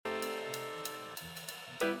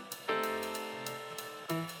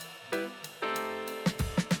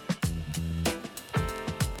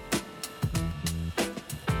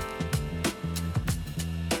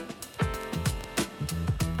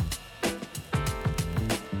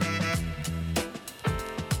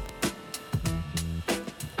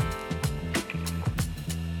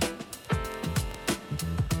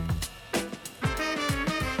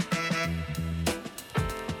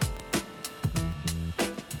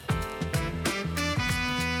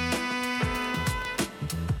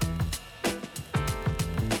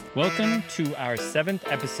Welcome to our 7th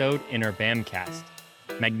episode in our BAMcast.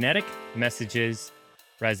 Magnetic Messages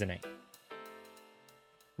Resonate.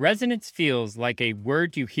 Resonance feels like a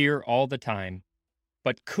word you hear all the time,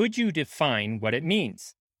 but could you define what it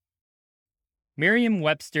means?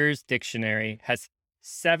 Merriam-Webster's dictionary has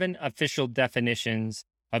 7 official definitions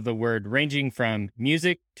of the word, ranging from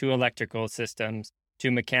music to electrical systems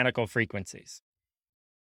to mechanical frequencies.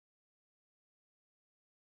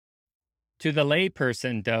 To the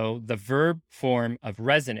layperson, though, the verb form of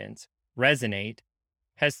resonance, resonate,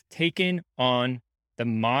 has taken on the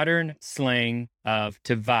modern slang of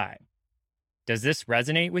to vibe. Does this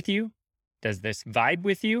resonate with you? Does this vibe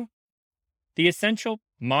with you? The essential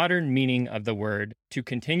modern meaning of the word to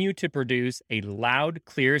continue to produce a loud,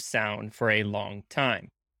 clear sound for a long time.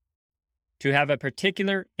 To have a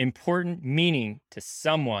particular important meaning to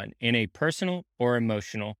someone in a personal or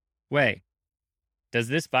emotional way. Does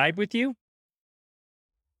this vibe with you?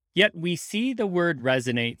 Yet we see the word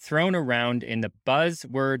resonate thrown around in the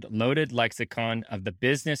buzzword-loaded lexicon of the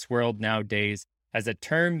business world nowadays as a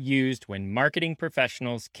term used when marketing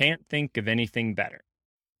professionals can't think of anything better.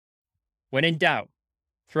 When in doubt,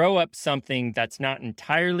 throw up something that's not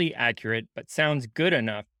entirely accurate but sounds good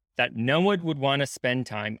enough that no one would want to spend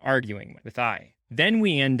time arguing with. Then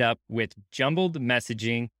we end up with jumbled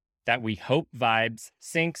messaging that we hope vibes,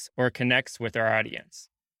 syncs, or connects with our audience.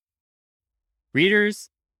 Readers,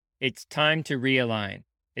 it's time to realign.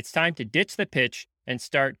 It's time to ditch the pitch and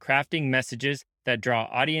start crafting messages that draw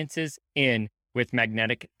audiences in with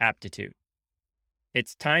magnetic aptitude.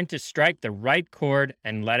 It's time to strike the right chord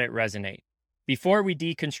and let it resonate. Before we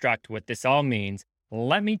deconstruct what this all means,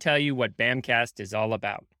 let me tell you what BAMcast is all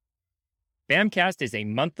about. BAMcast is a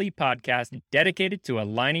monthly podcast dedicated to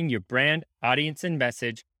aligning your brand, audience, and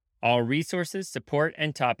message. All resources, support,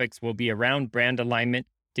 and topics will be around brand alignment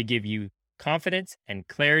to give you confidence and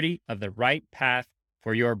clarity of the right path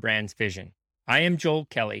for your brand's vision. I am Joel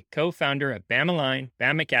Kelly, co-founder of BAM Align,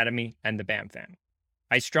 BAM Academy, and the BAM Fam.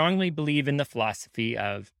 I strongly believe in the philosophy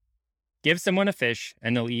of give someone a fish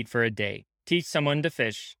and they'll eat for a day. Teach someone to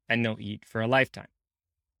fish and they'll eat for a lifetime.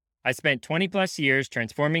 I spent 20 plus years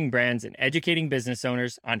transforming brands and educating business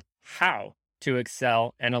owners on how to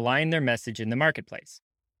excel and align their message in the marketplace.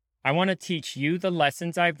 I want to teach you the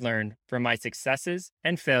lessons I've learned from my successes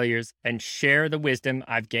and failures and share the wisdom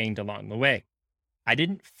I've gained along the way. I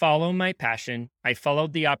didn't follow my passion. I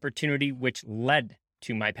followed the opportunity which led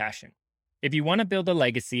to my passion. If you want to build a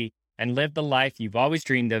legacy and live the life you've always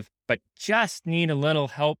dreamed of, but just need a little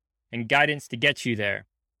help and guidance to get you there,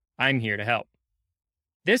 I'm here to help.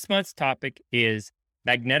 This month's topic is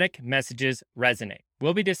Magnetic Messages Resonate.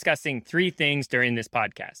 We'll be discussing 3 things during this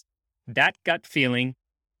podcast. That gut feeling.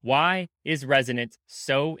 Why is resonance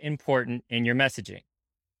so important in your messaging?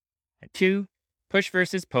 And 2, push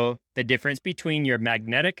versus pull, the difference between your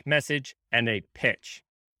magnetic message and a pitch.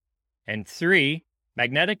 And 3,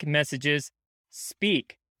 magnetic messages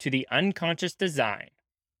speak to the unconscious design.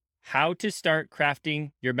 How to start crafting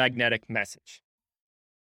your magnetic message.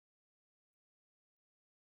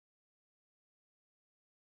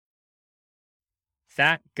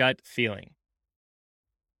 That gut feeling.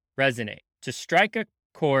 Resonate. To strike a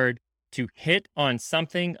chord, to hit on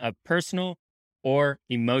something of personal or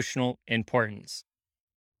emotional importance.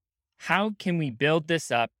 How can we build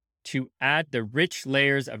this up to add the rich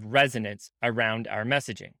layers of resonance around our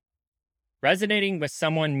messaging? Resonating with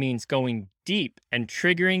someone means going deep and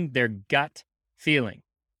triggering their gut feeling.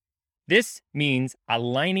 This means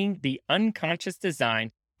aligning the unconscious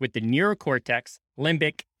design with the neocortex,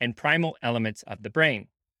 limbic, and primal elements of the brain.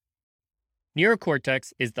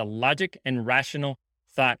 Neocortex is the logic and rational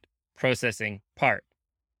thought processing part.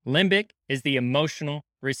 Limbic is the emotional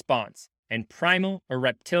response, and primal or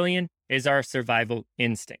reptilian is our survival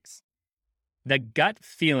instincts. The gut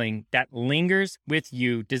feeling that lingers with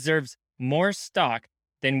you deserves more stock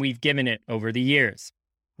than we've given it over the years.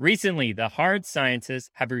 Recently, the hard sciences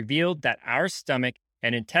have revealed that our stomach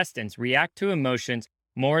and intestines react to emotions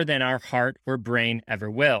more than our heart or brain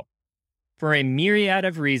ever will. For a myriad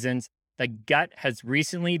of reasons, the gut has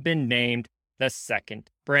recently been named the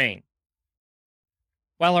second brain.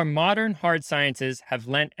 While our modern hard sciences have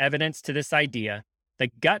lent evidence to this idea,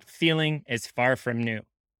 the gut feeling is far from new.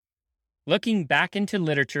 Looking back into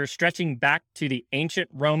literature stretching back to the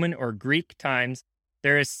ancient Roman or Greek times,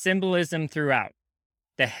 there is symbolism throughout.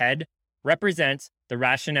 The head represents the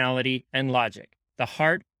rationality and logic. The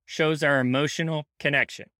heart shows our emotional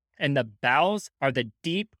connection. And the bowels are the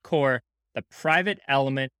deep core, the private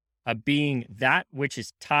element of being that which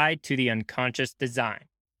is tied to the unconscious design.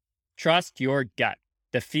 Trust your gut,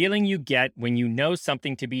 the feeling you get when you know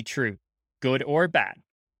something to be true, good or bad.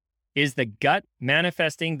 is the gut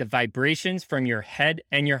manifesting the vibrations from your head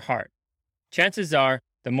and your heart. Chances are,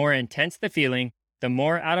 the more intense the feeling, the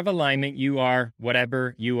more out of alignment you are,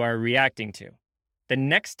 whatever you are reacting to. The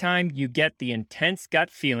next time you get the intense gut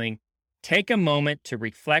feeling, take a moment to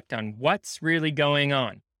reflect on what's really going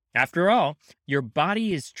on. After all, your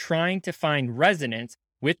body is trying to find resonance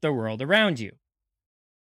with the world around you.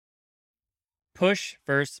 Push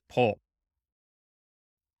versus pull.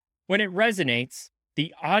 When it resonates,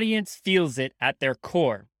 the audience feels it at their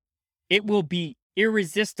core. It will be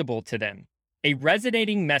irresistible to them. A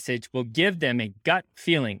resonating message will give them a gut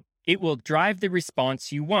feeling. It will drive the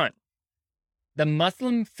response you want. The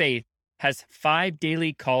Muslim faith has 5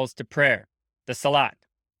 daily calls to prayer, the Salat.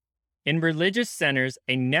 In religious centers,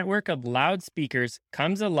 a network of loudspeakers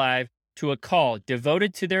comes alive to a call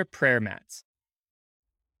devoted to their prayer mats.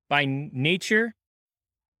 By nature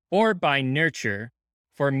or by nurture,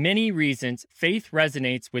 for many reasons, faith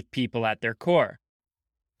resonates with people at their core.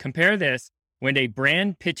 Compare this when a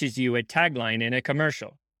brand pitches you a tagline in a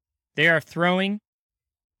commercial. They are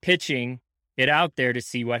pitching it out there to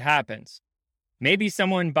see what happens. Maybe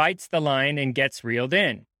someone bites the line and gets reeled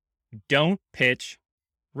in. Don't pitch,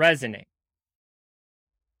 resonate.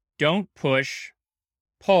 Don't push,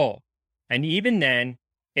 pull. And even then,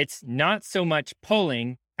 it's not so much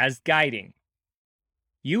pulling as guiding.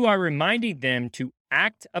 You are reminding them to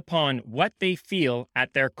act upon what they feel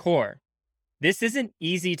at their core. This isn't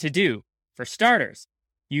easy to do. For starters,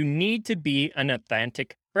 you need to be an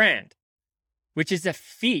authentic brand, which is a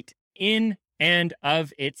feat in and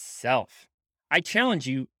of itself. I challenge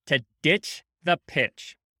you to ditch the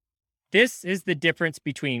pitch. This is the difference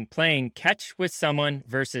between playing catch with someone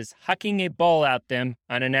versus hucking a ball at them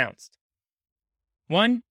unannounced.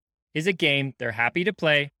 One is a game they're happy to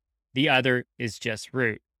play, the other is just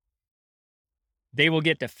rude. They will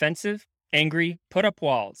get defensive, angry, put up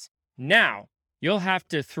walls. Now, you'll have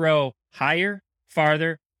to throw higher,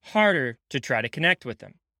 farther, harder to try to connect with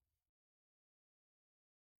them.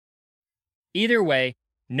 Either way,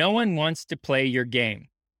 no one wants to play your game.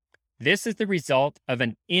 This is the result of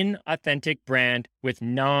an inauthentic brand with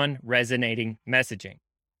non-resonating messaging.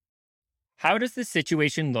 How does the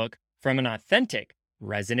situation look from an authentic,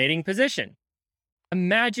 resonating position?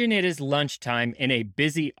 Imagine it is lunchtime in a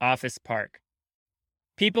busy office park.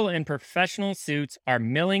 People in professional suits are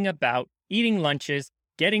milling about, eating lunches,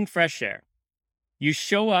 getting fresh air. You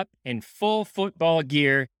show up in full football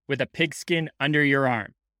gear with a pigskin under your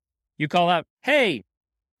arm. You call out, "Hey!"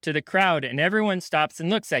 to the crowd, and everyone stops and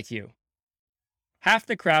looks at you. Half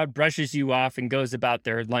the crowd brushes you off and goes about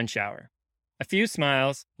their lunch hour. A few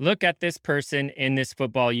smiles, look at this person in this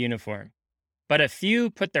football uniform. But a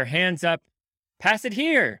few put their hands up, "Pass it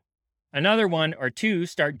here!" Another one or two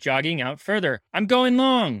start jogging out further. "I'm going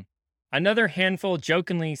long." Another handful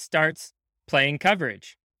jokingly starts playing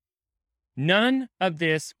coverage. None of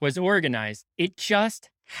this was organized. It just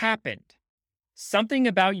happened. Something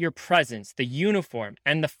about your presence, the uniform,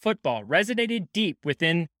 and the football resonated deep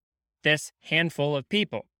within this handful of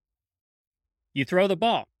people. You throw the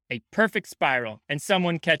ball, a perfect spiral, and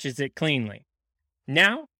someone catches it cleanly.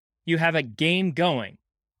 Now you have a game going.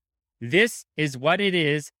 This is what it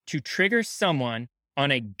is to trigger someone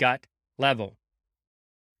on a gut level.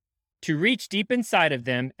 To reach deep inside of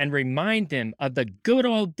them and remind them of the good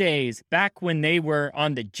old days back when they were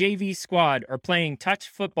on the JV squad or playing touch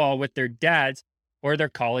football with their dads or their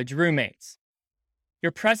college roommates.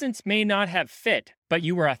 Your presence may not have fit, but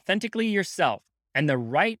you were authentically yourself, and the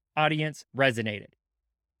right audience resonated.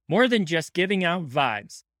 More than just giving out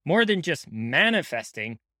vibes, more than just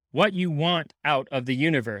manifesting what you want out of the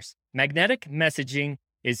universe, magnetic messaging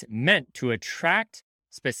is meant to attract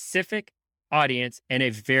specific audience in a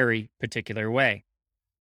very particular way.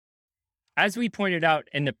 As we pointed out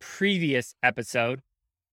in the previous episode,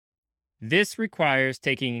 this requires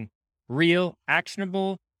taking real,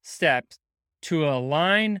 actionable steps to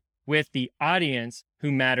align with the audience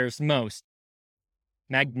who matters most.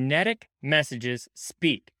 Magnetic messages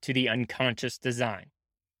speak to the unconscious design.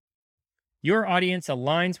 Your audience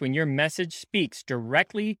aligns when your message speaks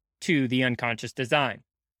directly to the unconscious design.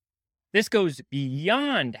 This goes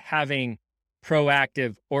beyond having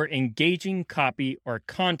proactive or engaging copy or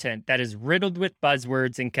content that is riddled with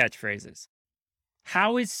buzzwords and catchphrases.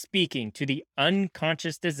 How is speaking to the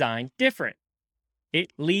unconscious design different?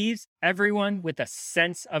 It leaves everyone with a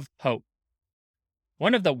sense of hope.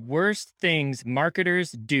 One of the worst things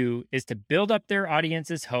marketers do is to build up their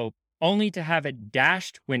audience's hope only to have it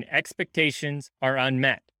dashed when expectations are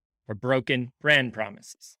unmet or broken brand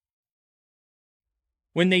promises.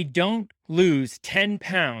 When they don't lose 10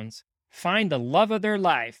 pounds, find the love of their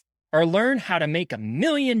life, or learn how to make $1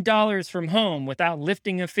 million from home without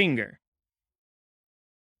lifting a finger.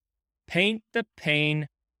 Paint the pain,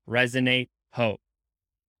 resonate hope.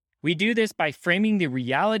 We do this by framing the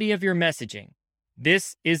reality of your messaging.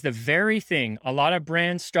 This is the very thing a lot of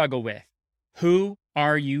brands struggle with. Who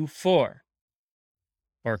are you for?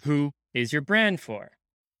 Or who is your brand for?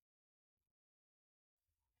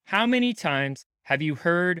 How many times have you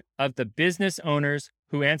heard of the business owners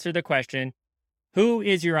who answer the question, who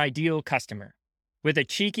is your ideal customer? With a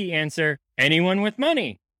cheeky answer, anyone with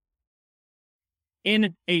money.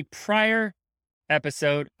 In a prior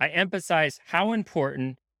episode, I emphasized how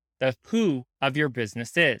important the who of your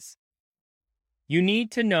business is. You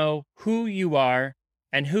need to know who you are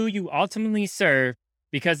and who you ultimately serve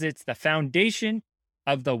because it's the foundation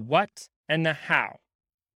of the what and the how.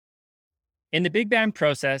 In the Big Bang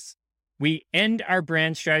process, we end our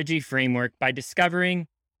brand strategy framework by discovering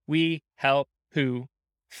we help who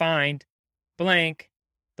find blank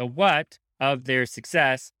the what of their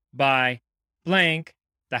success by blank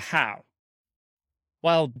the how.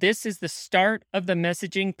 While this is the start of the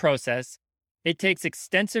messaging process, it takes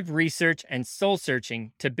extensive research and soul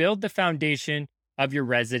searching to build the foundation of your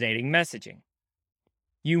resonating messaging.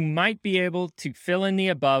 You might be able to fill in the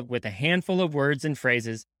above with a handful of words and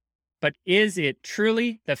phrases, but is it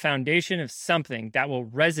truly the foundation of something that will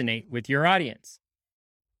resonate with your audience?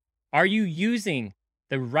 Are you using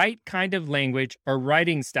the right kind of language or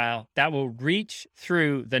writing style that will reach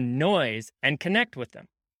through the noise and connect with them?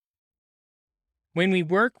 When we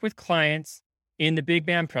work with clients in the Big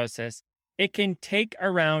Bang process, it can take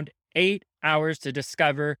around 8 hours to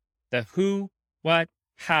discover the who, what,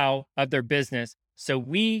 how of their business so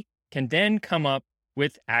we can then come up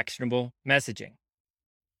with actionable messaging.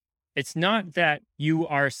 It's not that you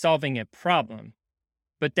are solving a problem,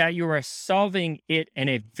 but that you are solving it in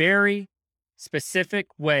a very specific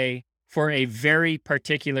way for a very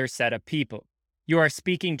particular set of people. You are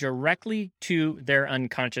speaking directly to their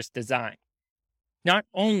unconscious design. Not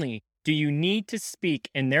only do you need to speak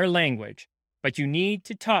in their language, but you need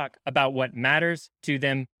to talk about what matters to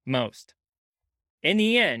them most. In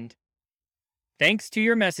the end, thanks to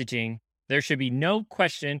your messaging, there should be no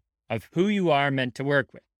question of who you are meant to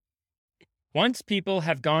work with. Once people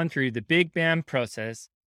have gone through the Big Bang process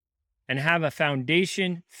and have a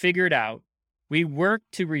foundation figured out, we work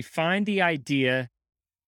to refine the idea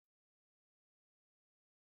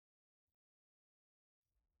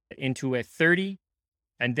into a 30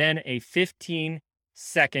 and then a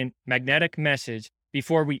 15-second magnetic message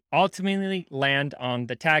before we ultimately land on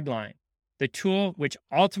the tagline, the tool which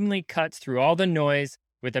ultimately cuts through all the noise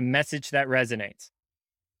with a message that resonates.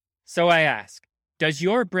 So I ask, does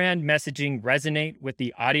your brand messaging resonate with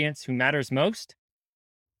the audience who matters most?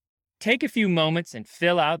 Take a few moments and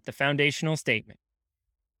fill out the foundational statement.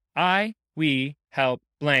 We help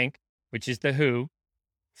blank, which is the who,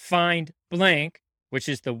 find blank, which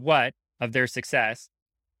is the what of their success,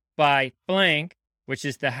 by blank, which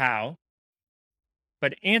is the how.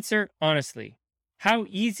 But answer honestly, how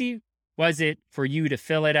easy was it for you to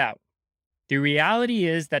fill it out? The reality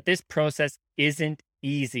is that this process isn't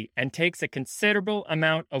easy and takes a considerable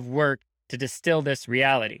amount of work to distill this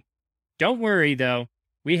reality. Don't worry though,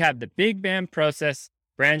 we have the Big Bang process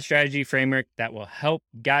brand strategy framework that will help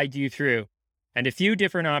guide you through, and a few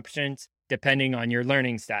different options depending on your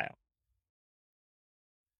learning style.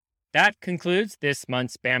 That concludes this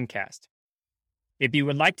month's BAMcast. If you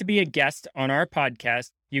would like to be a guest on our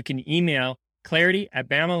podcast, you can email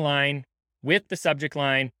clarity@BAMAlign with the subject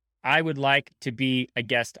line, I would like to be a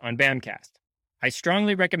guest on BAMcast. I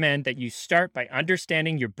strongly recommend that you start by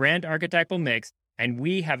understanding your brand archetypal mix, and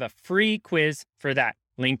we have a free quiz for that.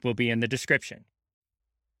 Link will be in the description.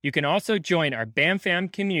 You can also join our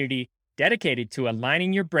BAMFam community dedicated to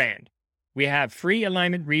aligning your brand. We have free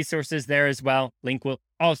alignment resources there as well. Link will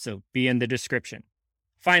also be in the description.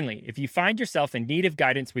 Finally, if you find yourself in need of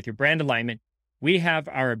guidance with your brand alignment, we have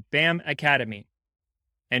our BAM Academy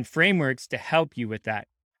and frameworks to help you with that.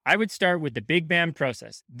 I would start with the Big Bang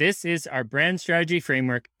process. This is our brand strategy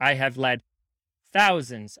framework I have led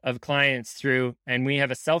thousands of clients through, and we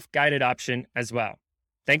have a self-guided option as well.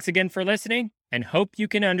 Thanks again for listening, and hope you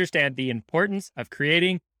can understand the importance of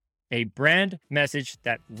creating a brand message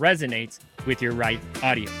that resonates with your right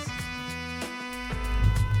audience.